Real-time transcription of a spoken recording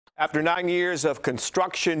After 9 years of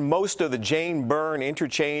construction, most of the Jane Byrne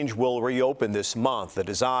Interchange will reopen this month. The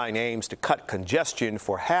design aims to cut congestion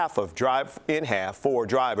for half for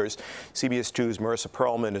drivers. CBS 2's Marissa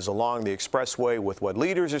Perlman is along the expressway with what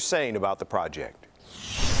leaders are saying about the project.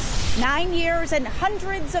 9 years and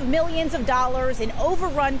hundreds of millions of dollars in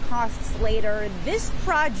overrun costs later, this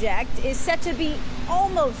project is set to be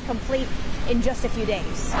almost complete in just a few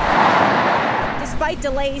days. Despite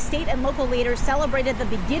delays, state and local leaders celebrated the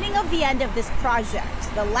beginning of the end of this project.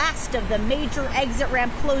 The last of the major exit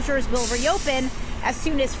ramp closures will reopen as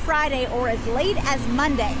soon as Friday or as late as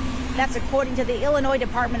Monday. That's according to the Illinois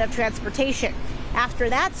Department of Transportation. After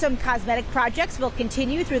that, some cosmetic projects will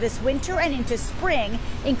continue through this winter and into spring,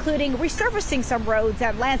 including resurfacing some roads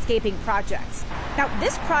and landscaping projects. Now,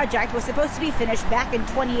 this project was supposed to be finished back in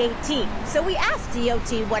 2018, so we asked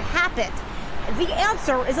DOT what happened. The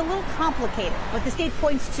answer is a little complicated, but the state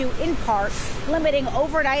points to, in part, limiting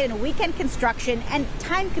overnight and weekend construction and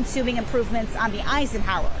time-consuming improvements on the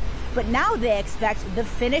Eisenhower. But now they expect the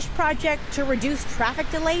finished project to reduce traffic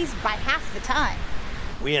delays by half the time.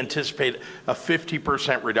 We anticipate a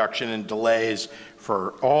 50% reduction in delays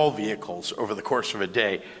for all vehicles over the course of a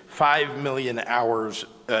day. 5 million hours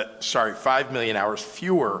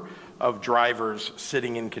fewer of drivers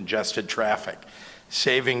sitting in congested traffic.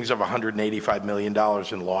 Savings of $185 million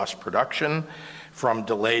in lost production from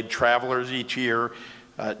delayed travelers each year.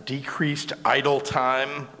 Decreased idle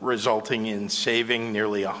time, resulting in saving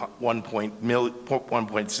nearly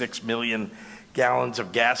 1.6 million gallons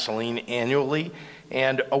of gasoline annually,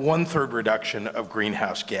 and a 1/3 reduction of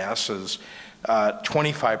greenhouse gases,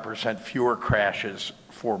 25% fewer crashes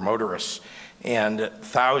for motorists, and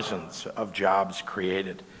thousands of jobs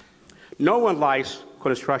created. No one likes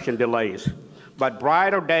construction delays, but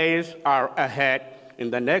brighter days are ahead in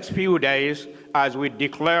the next few days as we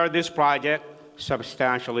declare this project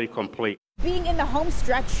substantially complete. Being in the home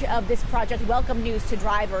stretch of this project, welcome news to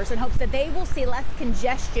drivers in hopes that they will see less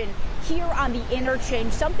congestion here on the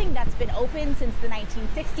interchange, something that's been open since the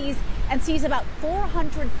 1960s and sees about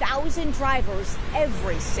 400,000 drivers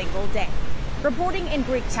every single day. Reporting in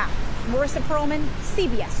Greektown, Marissa Perlman,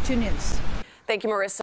 CBS 2 News. Thank you, Marissa.